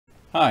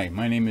Hi,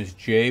 my name is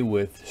Jay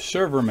with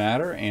Server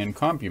Matter and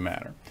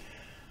CompuMatter.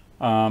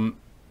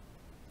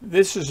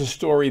 This is a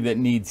story that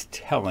needs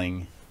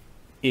telling.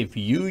 If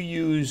you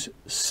use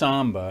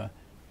Samba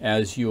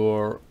as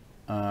your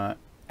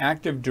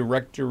Active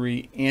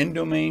Directory and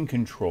domain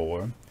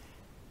controller,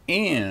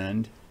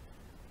 and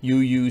you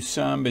use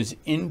Samba's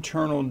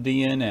internal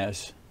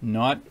DNS,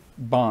 not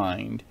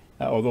bind,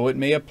 although it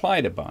may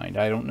apply to bind,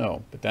 I don't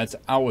know, but that's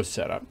our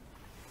setup.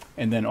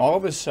 And then all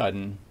of a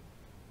sudden,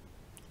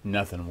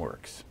 nothing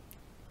works.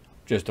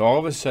 Just all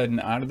of a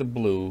sudden, out of the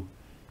blue,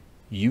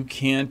 you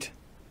can't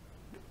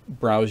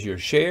browse your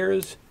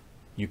shares,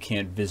 you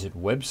can't visit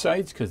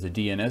websites because the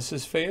DNS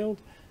has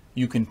failed.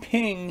 You can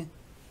ping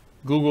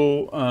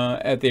Google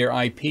at their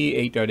IP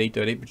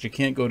 8.8.8, but you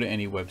can't go to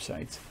any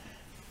websites.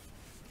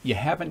 You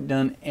haven't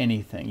done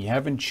anything. You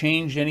haven't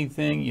changed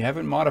anything. You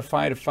haven't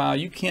modified a file.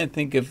 You can't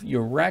think of, you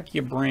rack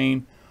your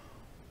brain,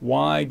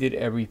 why did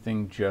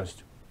everything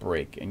just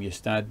break? And you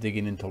start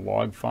digging into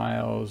log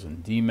files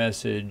and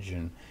dmessage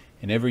and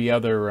every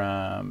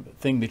other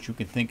thing that you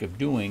can think of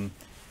doing.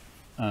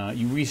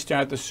 You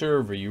restart the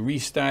server, you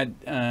restart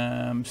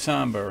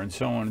Samba, and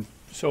so on and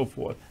so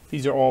forth.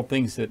 These are all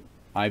things that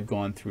I've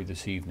gone through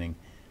this evening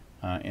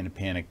in a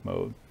panic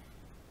mode.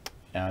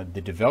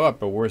 The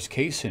developer worst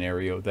case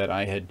scenario that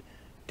I had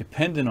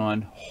depended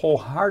on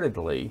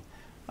wholeheartedly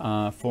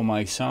for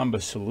my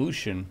Samba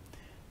solution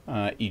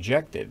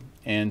ejected.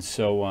 And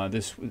so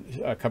this was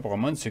a couple of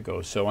months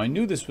ago. So I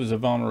knew this was a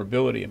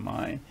vulnerability of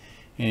mine,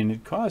 and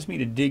it caused me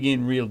to dig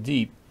in real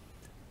deep.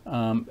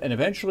 And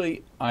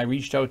eventually I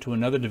reached out to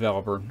another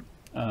developer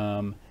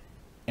and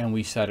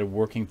we started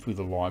working through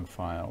the log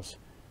files.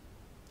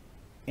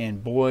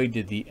 And boy,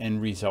 did the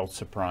end result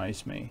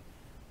surprise me.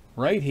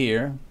 Right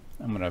here,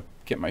 I'm going to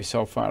get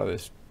myself out of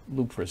this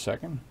loop for a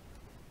second.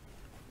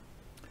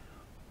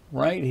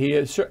 Right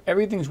here, so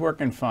everything's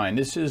working fine.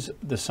 This is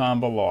the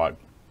Samba log.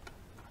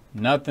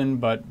 Nothing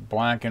but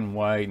black and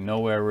white,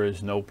 no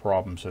errors, no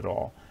problems at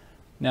all.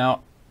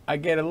 Now, I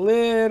get a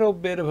little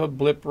bit of a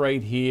blip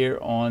right here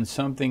on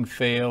something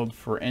failed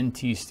for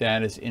NT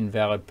status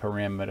invalid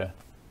parameter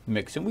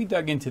mix. And we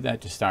dug into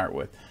that to start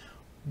with.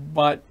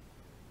 But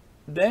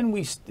then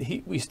we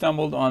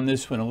stumbled on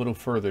this one a little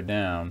further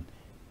down.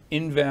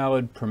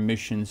 Invalid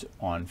permissions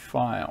on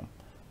file.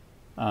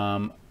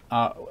 And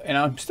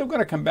I'm still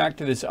going to come back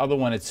to this other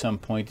one at some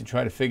point to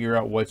try to figure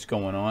out what's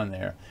going on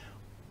there.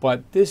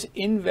 But this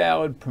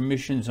invalid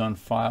permissions on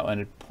file,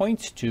 and it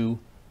points to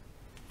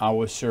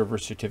our server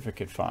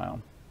certificate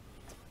file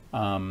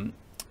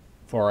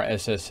for our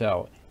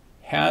SSL,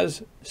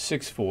 has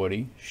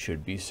 640,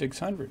 should be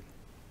 600.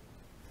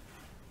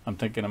 I'm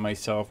thinking to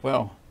myself,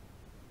 well,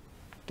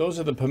 those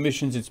are the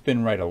permissions it's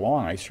been right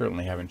along. I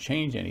certainly haven't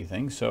changed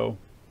anything, so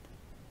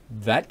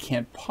that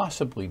can't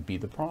possibly be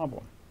the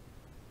problem.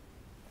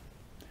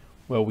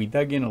 Well, we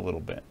dug in a little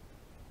bit,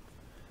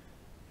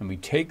 and we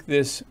take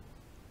this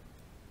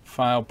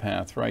file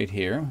path right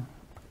here,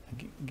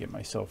 get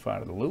myself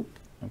out of the loop,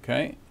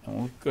 okay, and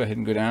we'll go ahead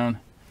and go down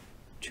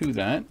to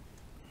that.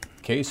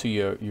 Okay, so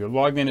you're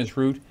logged in as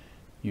root,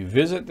 you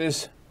visit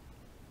this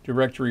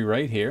directory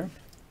right here,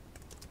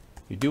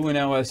 you do an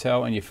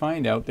LSL, and you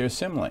find out there's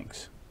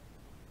symlinks.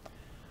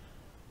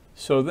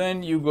 So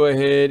then you go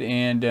ahead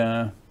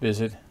and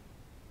visit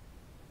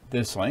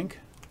this link,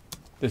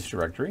 this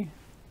directory,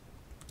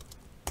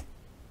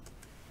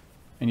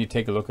 and you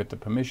take a look at the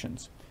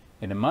permissions.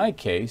 And in my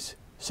case,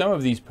 some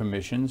of these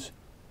permissions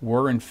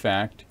were in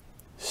fact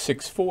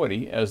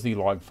 640, as the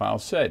log file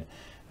said.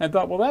 And I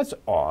thought, well, that's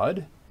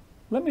odd.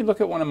 Let me look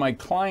at one of my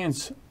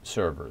client's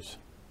servers.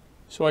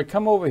 So I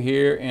come over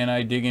here and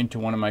I dig into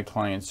one of my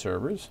client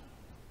servers.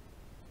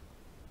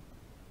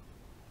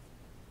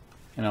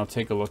 And I'll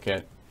take a look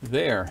at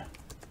there.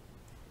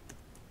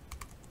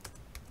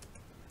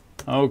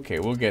 Okay,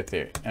 we'll get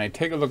there. And I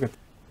take a look at,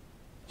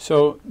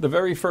 so the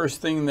very first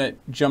thing that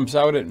jumps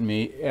out at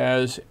me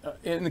is,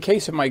 in the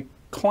case of my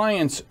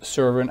client's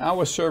server, and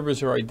our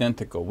servers are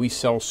identical. We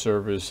sell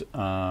servers,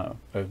 one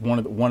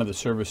of the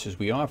services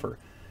we offer.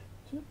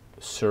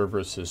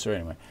 Services, so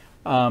anyway.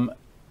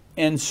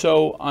 And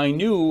so I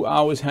knew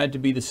ours had to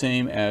be the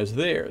same as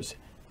theirs.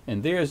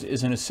 And theirs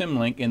is in a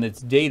symlink, and it's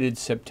dated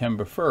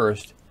September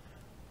 1st.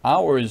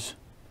 Ours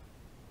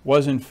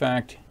was in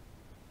fact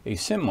a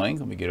symlink.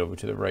 Let me get over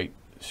to the right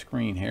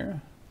screen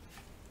here.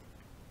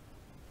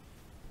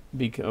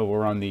 Because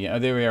we're on the,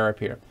 there we are up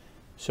here.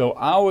 So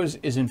ours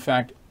is in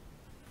fact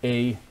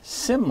a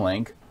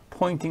symlink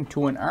pointing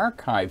to an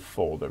archive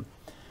folder.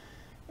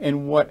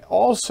 And what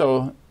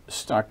also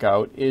stuck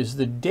out is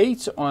the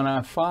dates on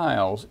our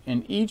files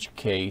in each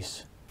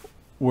case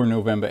were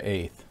November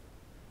 8th.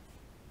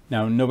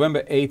 Now,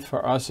 November 8th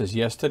for us is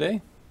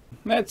yesterday.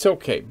 That's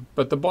okay,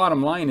 but the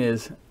bottom line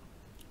is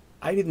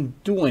I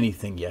didn't do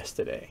anything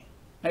yesterday.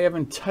 I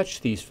haven't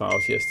touched these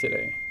files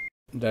yesterday.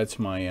 That's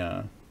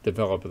my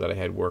developer that I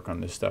had work on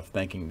this stuff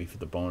thanking me for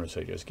the bonus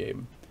I just gave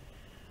him.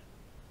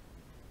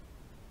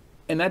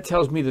 and that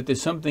tells me that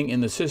there's something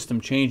in the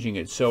system changing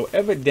it. So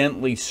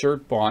evidently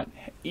certbot,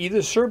 either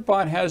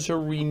certbot has a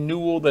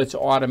renewal that's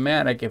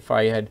automatic if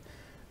I had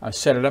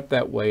set it up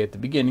that way at the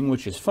beginning,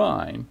 which is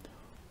fine,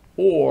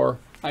 or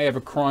I have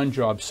a cron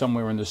job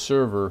somewhere in the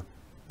server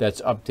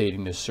that's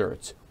updating the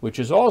certs, which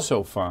is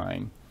also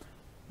fine.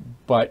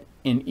 But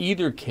in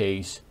either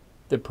case,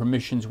 the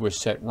permissions were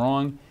set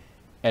wrong.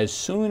 As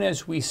soon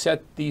as we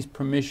set these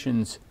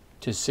permissions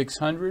to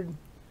 600,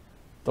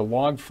 the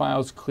log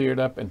files cleared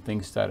up and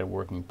things started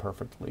working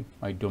perfectly.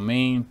 My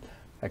domain,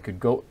 I could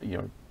go,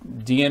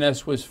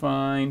 DNS was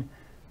fine,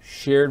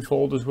 shared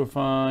folders were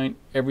fine,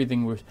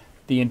 everything was,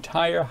 the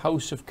entire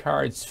house of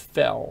cards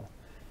fell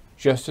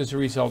just as a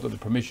result of the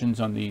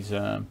permissions on these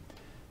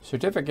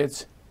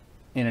certificates,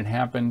 and it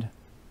happened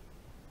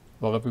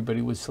while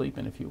everybody was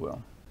sleeping, if you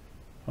will.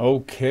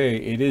 Okay,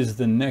 it is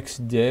the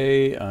next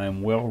day.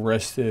 I'm well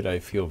rested. I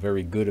feel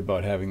very good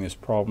about having this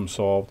problem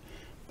solved.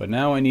 But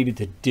now I needed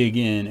to dig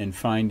in and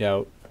find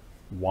out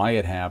why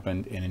it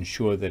happened and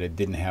ensure that it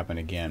didn't happen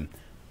again.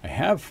 I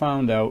have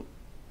found out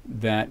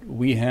that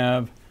we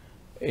have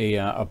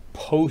a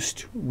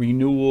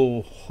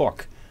post-renewal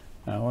hook.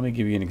 Let me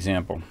give you an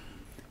example.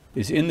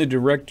 Is in the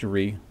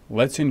directory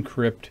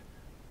letsencrypt,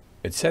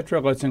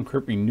 etc.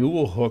 letsencrypt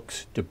renewal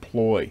hooks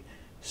deploy.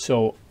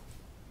 So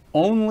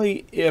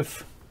only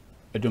if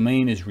a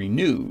domain is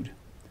renewed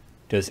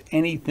does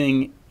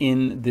anything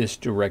in this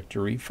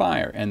directory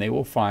fire, and they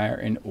will fire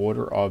in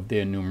order of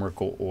their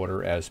numerical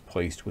order as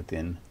placed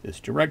within this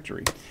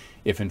directory.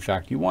 If in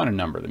fact you want to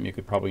number them, you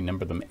could probably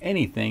number them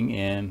anything,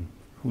 and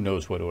who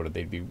knows what order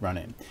they'd be run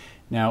in.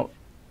 Now,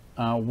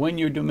 when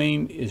your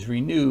domain is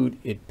renewed,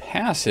 it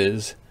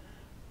passes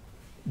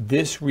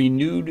this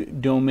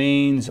renewed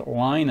domain's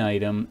line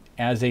item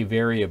as a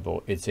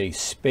variable. It's a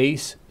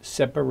space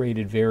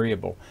separated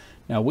variable.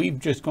 Now we've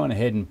just gone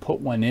ahead and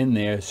put one in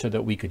there so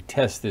that we could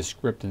test this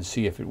script and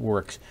see if it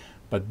works.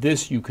 But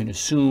this you can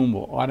assume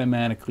will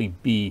automatically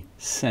be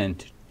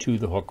sent to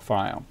the hook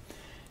file.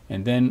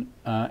 And then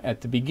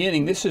at the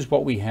beginning, this is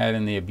what we had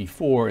in there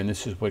before, and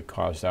this is what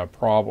caused our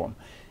problem.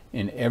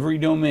 In every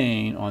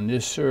domain on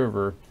this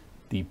server,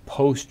 the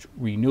post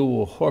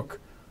renewal hook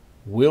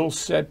will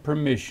set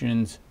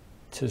permissions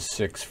to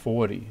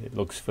 640. It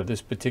looks for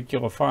this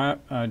particular file,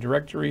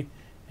 directory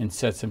and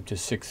sets them to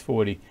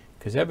 640,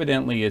 because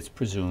evidently it's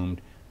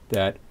presumed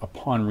that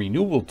upon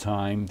renewal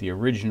time, the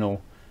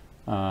original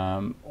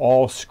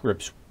all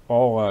certs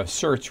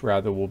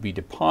rather will be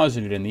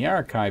deposited in the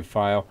archive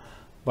file,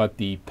 but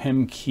the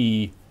pem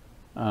key,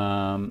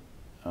 the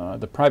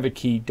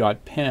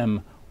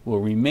privkey.pem will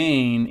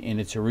remain in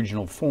its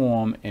original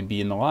form and be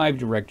in the live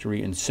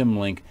directory and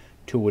symlink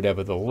to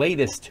whatever the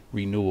latest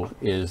renewal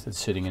is that's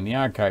sitting in the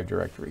archive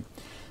directory.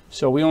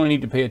 So we only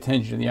need to pay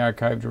attention to the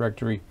archive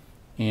directory,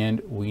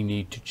 and we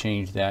need to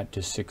change that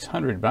to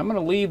 600. But I'm going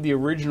to leave the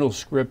original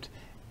script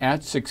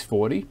at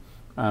 640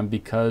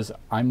 because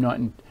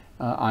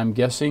I'm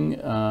guessing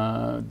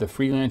the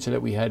freelancer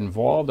that we had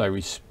involved, I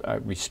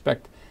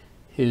respect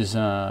his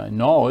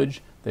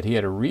knowledge that he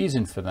had a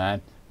reason for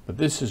that, but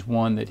this is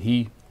one that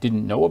he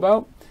didn't know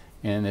about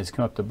and has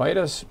come up to bite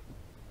us.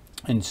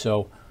 And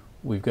so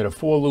we've got a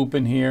for loop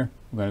in here.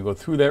 We're going to go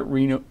through that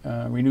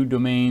renewed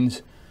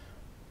domains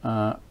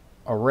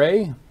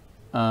array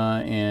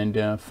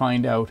and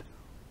find out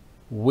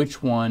which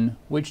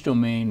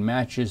domain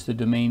matches the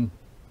domain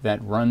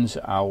that runs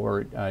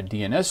our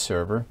DNS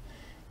server,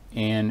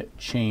 and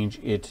change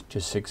it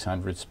to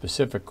 600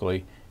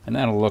 specifically, and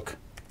that'll look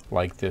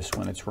like this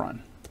when it's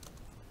run.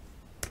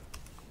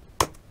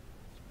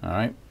 All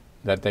right,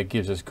 that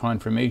gives us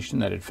confirmation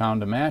that it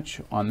found a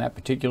match on that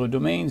particular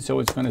domain, so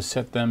it's going to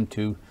set them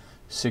to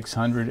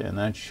 600, and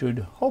that should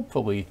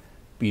hopefully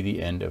be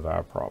the end of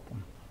our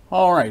problem.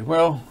 All right,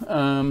 well,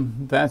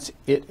 that's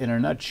it in a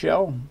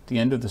nutshell, the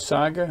end of the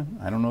saga.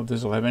 I don't know if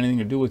this will have anything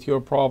to do with your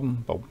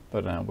problem, but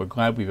we're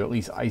glad we've at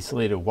least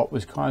isolated what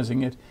was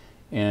causing it,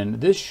 and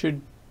this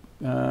should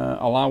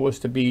allow us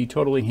to be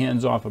totally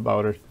hands-off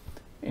about it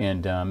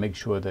and make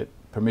sure that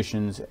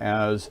permissions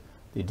as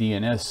the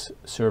DNS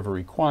server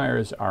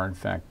requires are in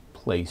fact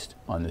placed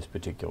on this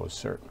particular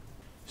cert.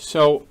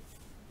 So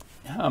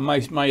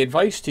my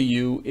advice to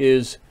you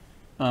is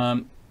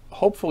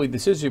hopefully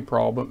this is your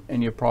problem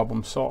and your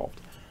problem solved.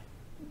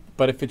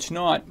 But if it's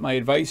not, my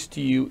advice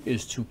to you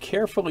is to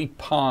carefully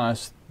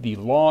parse the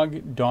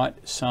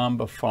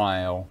log.samba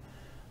file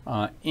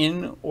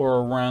in or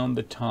around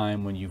the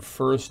time when you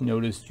first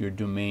noticed your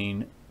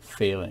domain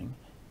failing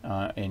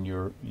and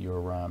your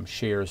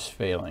shares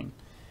failing.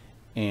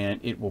 And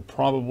it will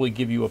probably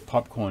give you a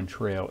popcorn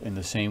trail in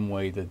the same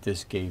way that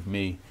this gave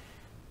me.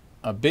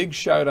 A big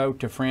shout out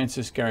to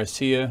Francis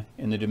Garcia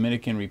in the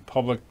Dominican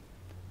Republic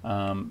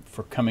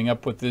for coming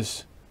up with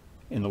this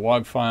in the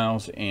log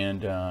files,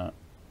 and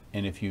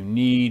if you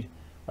need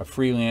a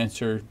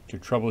freelancer to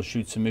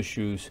troubleshoot some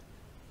issues,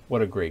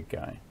 what a great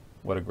guy.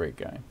 What a great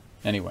guy.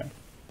 Anyway,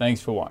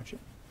 thanks for watching.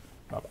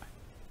 Bye-bye.